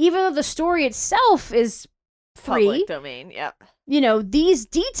even though the story itself is free, Public domain. Yep. these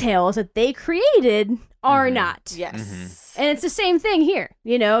details that they created are Mhm. not. Yes. And it's the same thing here.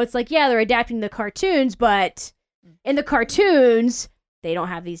 It's like, yeah, they're adapting the cartoons, but in the cartoons, they don't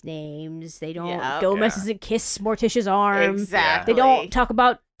have these names. They don't. Yep. Gomez Yeah. doesn't kiss Morticia's arm. Exactly. They don't talk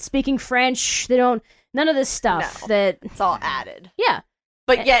about speaking French. They don't. None of this stuff No. that. It's all added. Yeah.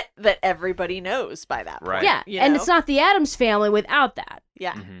 But yet that everybody knows by that point. Right. Yeah. you And know? it's not the Addams Family without that.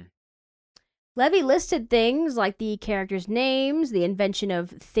 Yeah. Mhm. Levy listed things like the characters' names, the invention of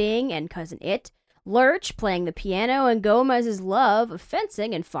Thing and Cousin It, Lurch playing the piano, and Gomez's love of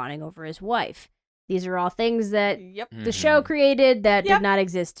fencing and fawning over his wife. These are all things that Yep. the show created that Yep. did not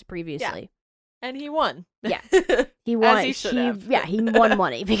exist previously. And he won. Yeah. He won. As he should have. Yeah, he won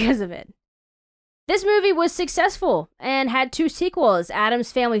money because of it. This movie was successful and had 2 sequels,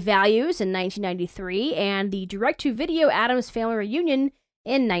 Addams Family Values in 1993 and the direct-to-video Addams Family Reunion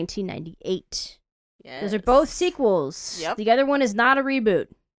in 1998. Those are both Yes. sequels. Yep. The other one is not a reboot.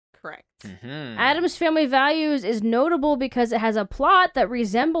 Correct. Mhm. Addams Family Values is notable because it has a plot that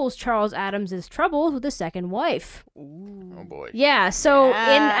resembles Charles Addams' troubles with his second wife. Oh boy. Yeah, so in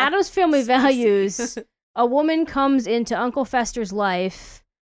Yeah. Addams Family Spicy. Values, a woman comes into Uncle Fester's life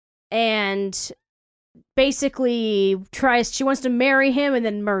and basically she wants to marry him and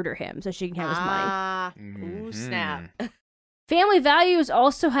then murder him so she can have his money. Ah. Mhm. Ooh, snap. Family Values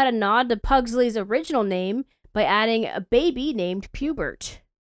also had a nod to Pugsley's original name by adding a baby named Pubert.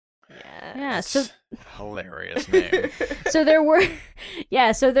 Yes. Yeah, so Hilarious name. so there were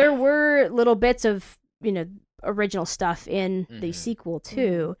there were little bits of original stuff in the Mhm. sequel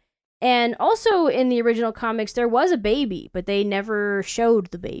too. And also in the original comics there was a baby, but they never showed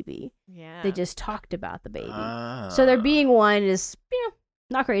the baby. Yeah. They just talked about the baby. Ah. So there being one is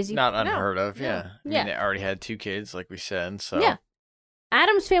not crazy. Not unheard of, no. yeah. I mean, Yeah. they already had 2 kids, like we said, so. Yeah.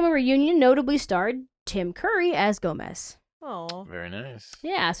 Addams Family Reunion notably starred Tim Curry as Gomez. Oh. Very nice.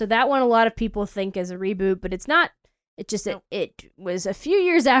 Yeah, so that one a lot of people think is a reboot, but it's not. It just Nope. it was a few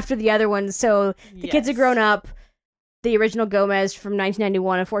years after the other one, so the kids had grown up. The original Gomez from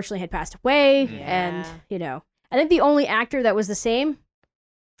 1991 unfortunately had passed away, Yeah. and I think the only actor that was the same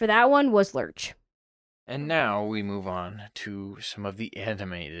for that one was Lurch. And now we move on to some of the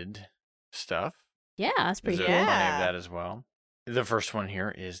animated stuff. Yeah, that's pretty There's cool. Yeah. plenty of that as well. The first one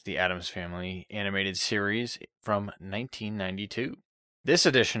here is the Addams Family animated series from 1992. This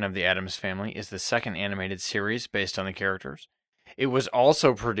edition of the Addams Family is the second animated series based on the characters. It was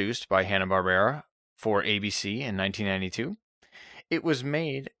also produced by Hanna-Barbera for ABC in 1992. It was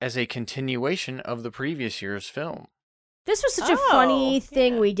made as a continuation of the previous year's film. This was such a Oh, funny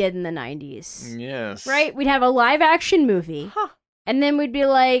thing yeah. we did in the 90s. Yes. Right? We'd have a live action movie, Huh. and then we'd be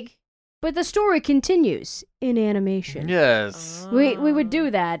like, But the story continues in animation. Yes. We would do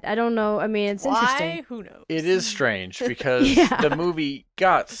that. I don't know. I mean, it's Why? interesting. Who knows? It is strange because Yeah. the movie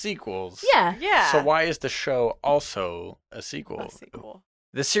got sequels. Yeah. Yeah. So why is the show also a sequel? A sequel.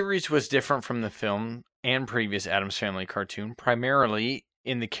 The series was different from the film and previous Addams Family cartoon, primarily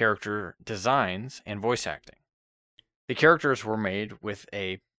in the character designs and voice acting. The characters were made with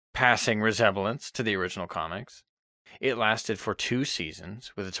a passing resemblance to the original comics. It lasted for 2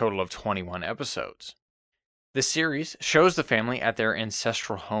 seasons, with a total of 21 episodes. The series shows the family at their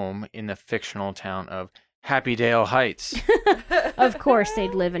ancestral home in the fictional town of Happydale Heights. Of course,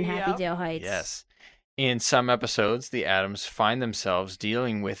 they'd live in Yep. Happydale Heights. Yes. In some episodes, the Addams find themselves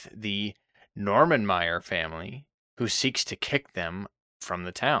dealing with the Normanmeyer family, who seeks to kick them from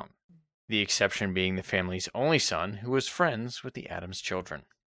the town. The exception being the family's only son, who was friends with the Addams children.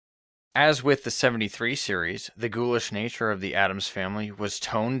 As with the 73 series, the ghoulish nature of the Addams family was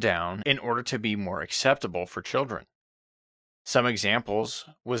toned down in order to be more acceptable for children. Some examples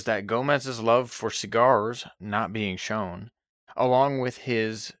was that Gomez's love for cigars not being shown, along with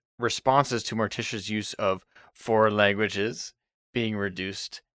his responses to Morticia's use of 4 languages being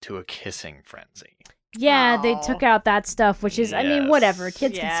reduced to a kissing frenzy. Yeah, they Aw. took out that stuff, which is, I mean, Yes. whatever.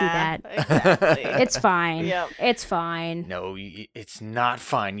 Kids can see that. Exactly. It's fine. Yep. It's fine. No, it's not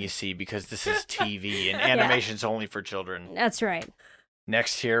fine, you see, because this is TV and animation's only for children. That's right.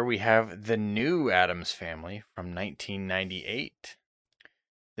 Next here we have The New Addams Family from 1998.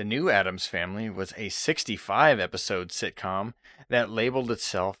 The New Addams Family was a 65-episode sitcom that labeled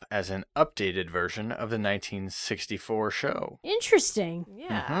itself as an updated version of the 1964 show. Interesting.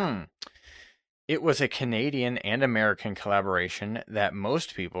 Yeah. Mhm. It was a Canadian and American collaboration that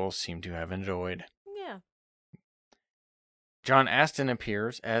most people seem to have enjoyed. Yeah. John Astin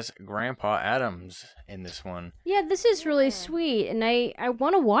appears as Grandpa Addams in this one. Yeah, this is really Yeah. sweet, and I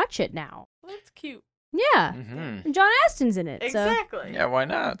want to watch it now. Well, that's cute. Yeah. Hmm. And John Astin's in it. Exactly. Yeah, why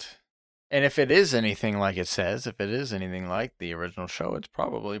not? And if it is anything like it says, if it is anything like the original show, it's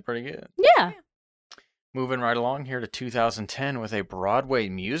probably pretty good. So, yeah. Moving right along here to 2010 with a Broadway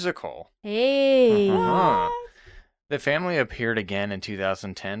musical. Hey. Uh-huh. The family appeared again in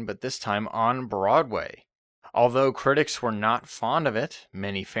 2010, but this time on Broadway. Although critics were not fond of it,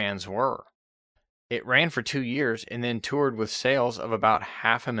 many fans were. It ran for 2 years and then toured with sales of about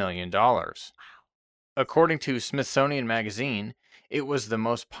 $500,000. According to Smithsonian Magazine, it was the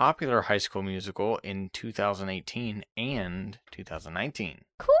most popular high school musical in 2018 and 2019.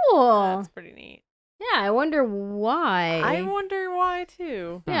 Cool. That's pretty neat. Yeah, I wonder why. I wonder why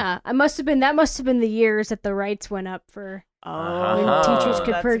too. Yeah, that must have been the years that the rights went up for Oh, when Uh-huh. teachers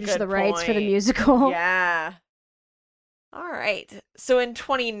could that's a purchase good the rights for the point. musical. Yeah. All right. So in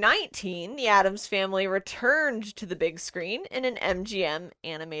 2019, the Addams Family returned to the big screen in an MGM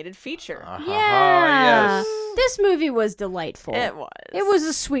animated feature. Yeah. Yes. This movie was delightful. It was. It was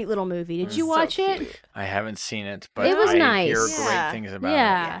a sweet little movie. Did you So watch it? cute. I haven't seen it, but It was I nice. hear Yeah. great things about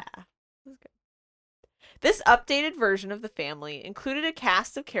Yeah. It was good. This updated version of the family included a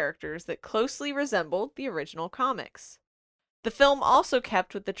cast of characters that closely resembled the original comics. The film also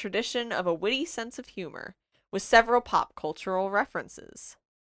kept with the tradition of a witty sense of humor, with several pop cultural references.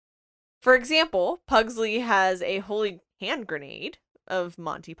 For example, Pugsley has a holy hand grenade of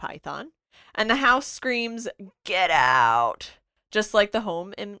Monty Python, and the house screams, "Get out!" just like the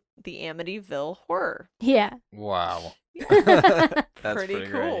home in the Amityville Horror. Yeah. it. Wow. That's That's pretty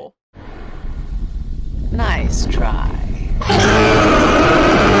pretty great. cool. Nice try.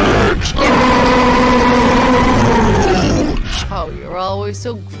 Oh, you're always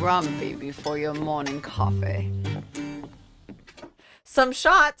so grumpy before your morning coffee. Some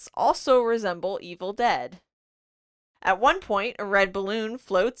shots also resemble Evil Dead. At one point, a red balloon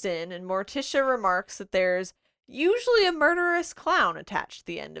floats in, and Morticia remarks that there's usually a murderous clown attached to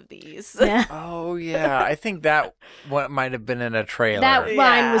the end of these. Yeah. Oh yeah, I think that what might have been in a trailer. That Yeah.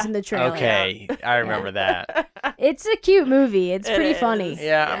 line was in the trailer. Okay, I remember that. It's a cute movie. It's It pretty is. funny.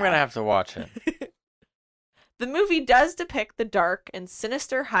 Yeah, I'm gonna have to watch it. The movie does depict the dark and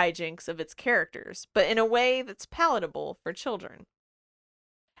sinister hijinks of its characters, but in a way that's palatable for children.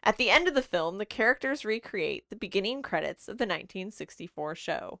 At the end of the film, the characters recreate the beginning credits of the 1964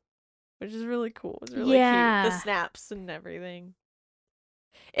 show, which is really cool. It's really Yeah. cute. The snaps and everything.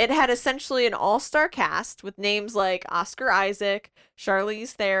 It had essentially an all-star cast with names like Oscar Isaac,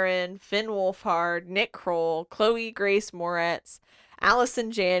 Charlize Theron, Finn Wolfhard, Nick Kroll, Chloe Grace Moretz, Allison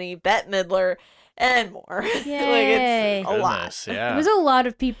Janney, Bette Midler, and more. Like Yay. it's a lot. Goodness, yeah. There's a lot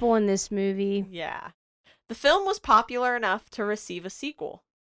of people in this movie. Yeah. The film was popular enough to receive a sequel.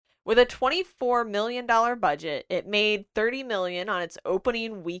 With a $24 million budget, it made $30 million on its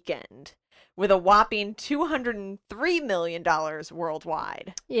opening weekend, with a whopping $203 million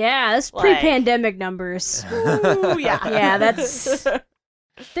worldwide. Yeah, that's Like- pre-pandemic numbers. Ooh, yeah. Yeah, that's...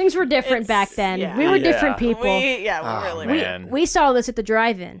 Things were different back It's- then. yeah. We were Yeah. different people. We Oh, really man. were. We saw this at the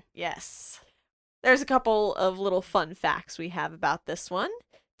drive-in. Yes. There's a couple of little fun facts we have about this one.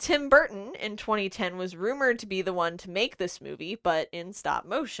 Tim Burton in 2010 was rumored to be the one to make this movie, but in stop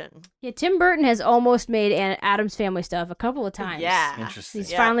motion. Yeah, Tim Burton has almost made Addams Family stuff a couple of times. Yeah. Interesting. He's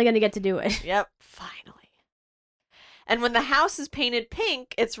Yep. finally going to get to do it. Yep, finally. And when the house is painted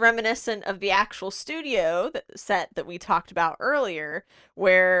pink, it's reminiscent of the actual studio set that we talked about earlier,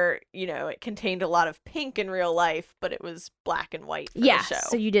 where, you know, it contained a lot of pink in real life, but it was black and white for Yeah, the show.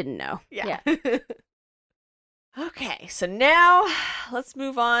 so you didn't know. Yeah. Okay, so now let's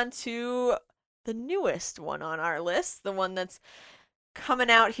move on to the newest one on our list, the one that's coming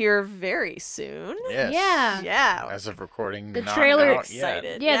out here very soon. Yes. Yeah. Yeah. As of recording, The not trailer- out yet.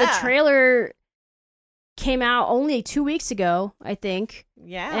 Excited. Yeah, the trailer came out only 2 weeks ago, I think.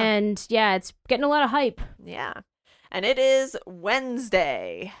 Yeah. And yeah, it's getting a lot of hype. Yeah. And it is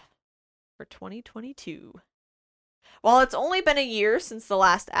Wednesday for 2022. While it's only been a year since the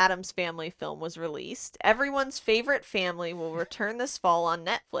last Addams Family film was released, everyone's favorite family will return this fall on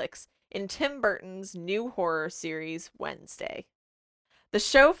Netflix in Tim Burton's new horror series, Wednesday. The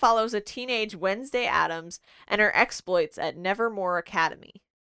show follows a teenage Wednesday Addams and her exploits at Nevermore Academy.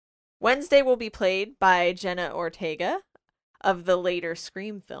 Wednesday will be played by Jenna Ortega of the later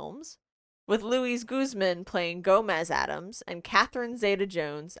Scream films, with Louise Guzman playing Gomez Addams and Catherine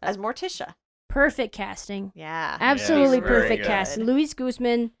Zeta-Jones as Morticia. Perfect casting. Yeah. Absolutely he's very perfect good. casting. Luis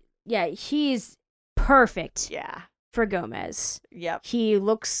Guzman, yeah, he's perfect Yeah. for Gomez. Yep. He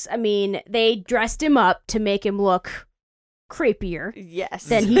looks, I mean, they dressed him up to make him look creepier Yes.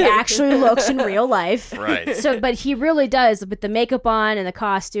 than he actually looks in real life. Right. So, but he really does, with the makeup on and the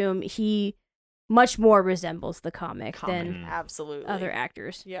costume, he much more resembles the comic than Absolutely. other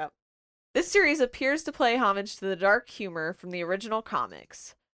actors. Yep. This series appears to play homage to the dark humor from the original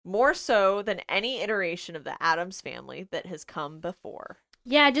comics, more so than any iteration of the Addams Family that has come before.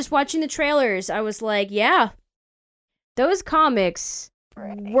 Yeah, just watching the trailers, I was like, yeah, those comics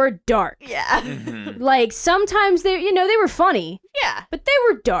were dark. Yeah. Mhm. Like, sometimes they were funny, Yeah. but they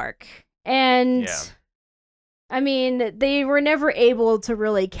were dark. And, Yeah. I mean, they were never able to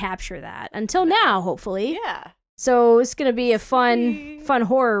really capture that until now, hopefully. Yeah. So it's going to be a fun Sweet.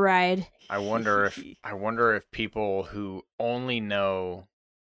 horror ride. I wonder if people who only know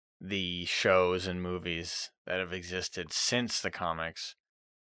the shows and movies that have existed since the comics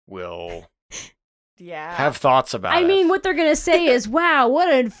will Yeah. have thoughts about it. I mean, what they're going to say is, wow,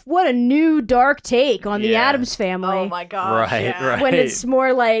 what a new dark take on the Yeah. Addams Family. Oh my gosh. Right, yeah. right. When it's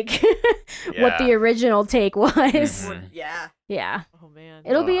more like what Yeah. the original take was. Mhm. Yeah. Yeah. Oh man.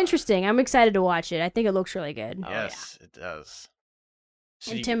 It'll be Uh, interesting. I'm excited to watch it. I think it looks really good. Oh, Yes, it does.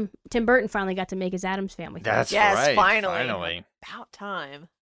 So And you- Tim Burton finally got to make his Addams Family film. That's Yes, right. finally. About time.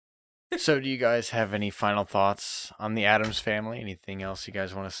 So, do you guys have any final thoughts on the Addams Family? Anything else you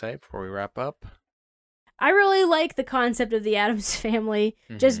guys want to say before we wrap up? I really like the concept of the Addams Family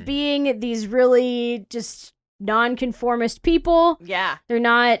just Mhm. being these really just nonconformist people. Yeah. They're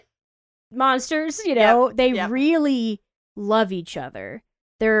not monsters, you know. They yep. really love each other.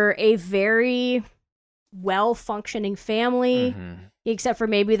 They're a very well-functioning family, Mhm. except for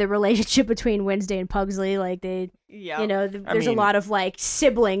maybe the relationship between Wednesday and Pugsley. Like they, Yeah. you know, there's a mean- lot of like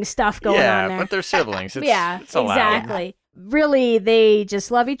sibling stuff going yeah, on there. but they're siblings. It's, yeah, it's allowed. exactly. Really, they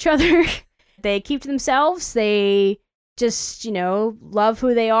just love each other. They keep to themselves. They just, you know, love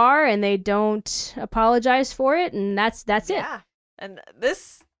who they are, and they don't apologize for it. And that's it. Yeah. And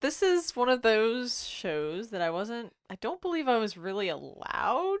this is one of those shows that I don't believe I was really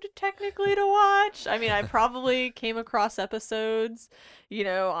allowed technically to watch. I mean, I probably came across episodes, you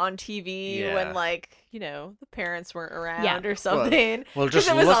know, on TV Yeah. when like, you know, the parents weren't around Yeah. or something. Well, 'cause just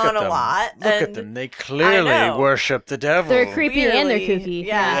it was look on at them. a lot. Look at and them. They clearly know. worship the devil. They're creepy and they're clearly- kooky.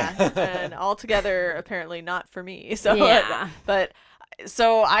 Yeah. Yeah. And altogether apparently not for me. So Yeah. but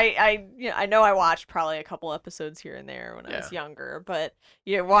so I you know, I know I watched probably a couple episodes here and there when I was Yeah. younger, but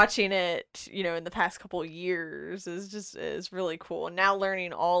you know, watching it, you know, in the past couple of years is really cool. And now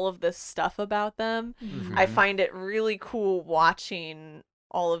learning all of this stuff about them, I Mhm. find it really cool watching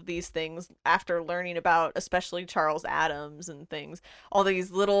all of these things after learning about especially Charles Addams and things, all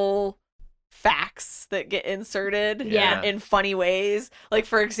these little facts that get inserted Yeah. in funny ways. Like,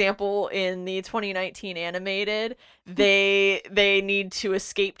 for example, in the 2019 animated, they need to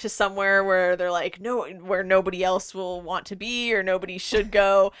escape to somewhere where they're like, no, where nobody else will want to be or nobody should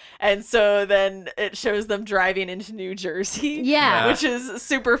go. And so then it shows them driving into New Jersey. Yeah. Which is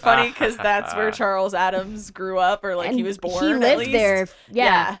super funny because that's where Charles Adams grew up, or like And he was born. He at lived least. there.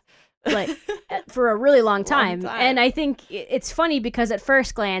 Yeah. Like for a really long time. time. And I think it's funny because at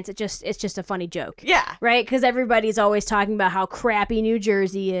first glance it's just a funny joke. Yeah. Right? Because everybody's always talking about how crappy New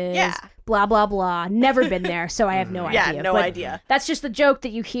Jersey is. Yeah. Blah blah blah. Never been there, so I have no Yeah, idea. no But idea. That's just the joke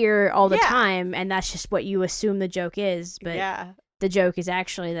that you hear all the Yeah. time, and that's just what you assume the joke is. But Yeah. the joke is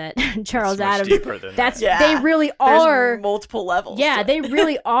actually that Charles It's much Adams. deeper than That's that. Yeah. they really There's are. multiple levels. Yeah, they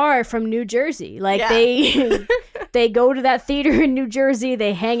really are from New Jersey. Like Yeah. they go to that theater in New Jersey.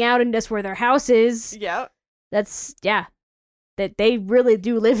 They hang out in just where their house is. Yep. That they really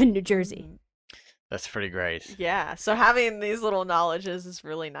do live in New Jersey. That's pretty great. Yeah. So having these little knowledges is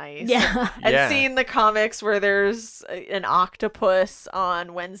really nice. Yeah. And Yeah. seeing the comics where there's an octopus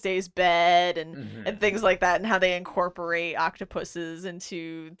on Wednesday's bed and things like that, and how they incorporate octopuses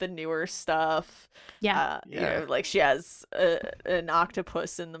into the newer stuff. Yeah. You know, like she has an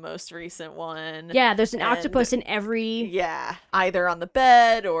octopus in the most recent one. Yeah, there's an And- octopus in every. Yeah, either on the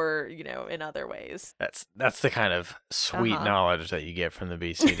bed or, you know, in other ways. That's the kind of sweet Uh-huh. knowledge that you get from the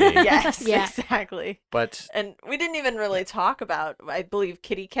BCD. Yes, Yeah. exactly. But And we didn't even really talk about, I believe,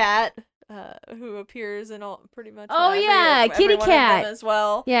 Kitty Cat, who appears in all pretty much. Oh, yeah, every Kitty one of them Cat. as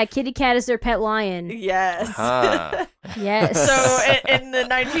well. Yeah, Kitty Cat is their pet lion. Yes. Ah. Yes. So in the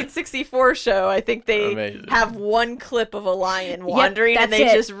 1964 show, I think they Amazing. have one clip of a lion wandering, and that's they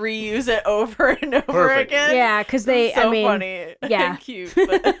it. just reuse it over and over Perfect. again. Yeah, because they, It's so I mean, funny yeah. and cute,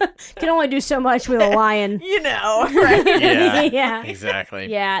 but can only do so much with a lion. you know, right? Yeah. Yeah. exactly.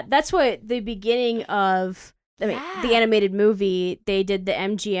 Yeah, that's what the beginning of the animated movie, they did the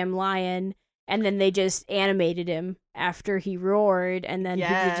MGM lion, and then they just animated him after he roared, and then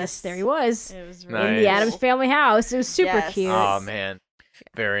there he was It was Nice. in the Addams family house. It was super Yes. cute. Oh man,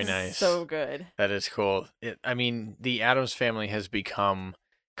 very nice. So good. That is cool. I mean, the Addams family has become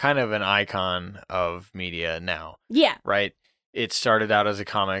kind of an icon of media now, Yeah, right? It started out as a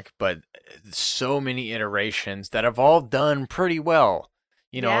comic, but so many iterations that have all done pretty well.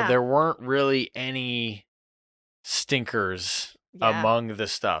 You know, Yeah. there weren't really any stinkers Yeah. among the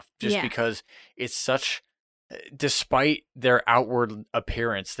stuff, just Yeah. because it's such. Despite their outward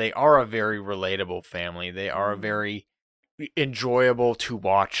appearance, they are a very relatable family. They are a very enjoyable to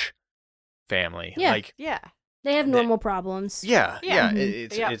watch family. Yeah. Like, Yeah. they have They- normal problems. yeah, Yeah.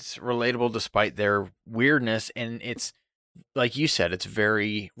 It's Yep. it's relatable despite their weirdness, and it's like you said, it's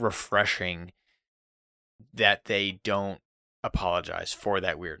very refreshing that they don't apologize for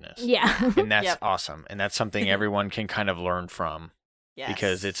that weirdness. Yeah. And that's Yep. awesome, and that's something everyone can kind of learn from, Yes.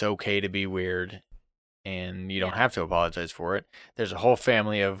 because it's okay to be weird. And you don't Yeah. have to apologize for it. There's a whole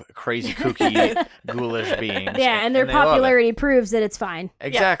family of crazy, kooky, ghoulish beings. Yeah, and their they love it. popularity proves that it's fine.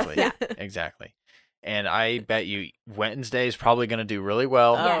 Exactly. Yeah. Exactly. And I bet you Wednesday is probably going to do really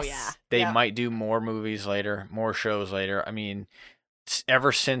well. Oh Yes. yeah. They Yep. might do more movies later, more shows later. I mean,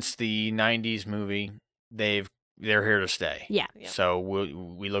 ever since the 90s movie, they're here to stay. Yeah. Yep. So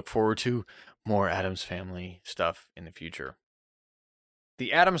we look forward to more Addams Family stuff in the future.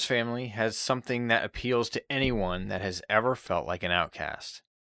 The Addams Family has something that appeals to anyone that has ever felt like an outcast.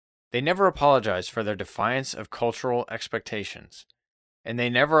 They never apologize for their defiance of cultural expectations, and they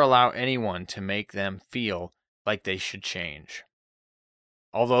never allow anyone to make them feel like they should change.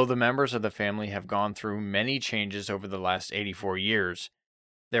 Although the members of the family have gone through many changes over the last 84 years,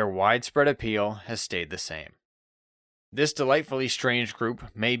 their widespread appeal has stayed the same. This delightfully strange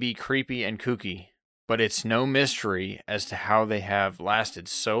group may be creepy and kooky, but it's no mystery as to how they have lasted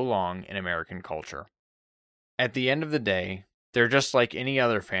so long in American culture. At the end of the day, they're just like any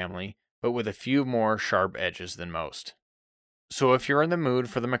other family, but with a few more sharp edges than most. So if you're in the mood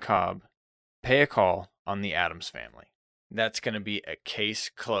for the macabre, pay a call on the Addams Family. That's going to be a case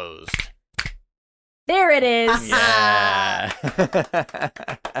closed. There it is. Yeah.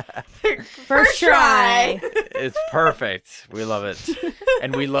 First try. It's perfect. We love it.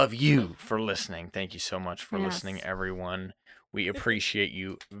 And we love you for listening. Thank you so much for Yes. listening, everyone. We appreciate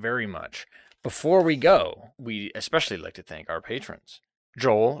you very much. Before we go, we especially like to thank our patrons: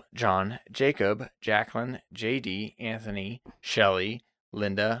 Joel, John, Jacob, Jacqueline, JD, Anthony, Shelly,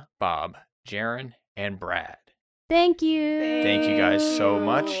 Linda, Bob, Jaron, and Brad. Thank you. Thank you guys so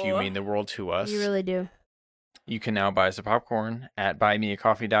much. You Ew. mean the world to us. You really do. You can now buy us a popcorn at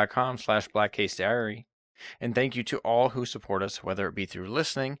buymeacoffee.com/blackcasediary. And thank you to all who support us, whether it be through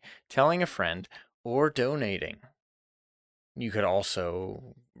listening, telling a friend, or donating. You could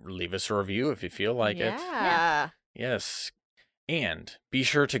also leave us a review if you feel like it. Yeah. Yes. And be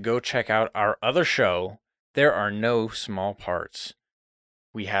sure to go check out our other show, There Are No Small Parts.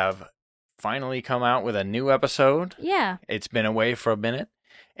 We have finally come out with a new episode. Yeah. It's been away for a minute,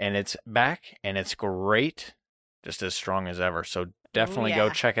 and it's back, and it's great, just as strong as ever. So definitely go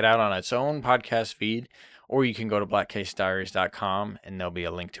yeah. check it out on its own podcast feed, or you can go to blackcasediaries.com, and there'll be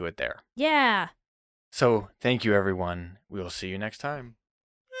a link to it there. Yeah. So thank you, everyone. We will see you next time.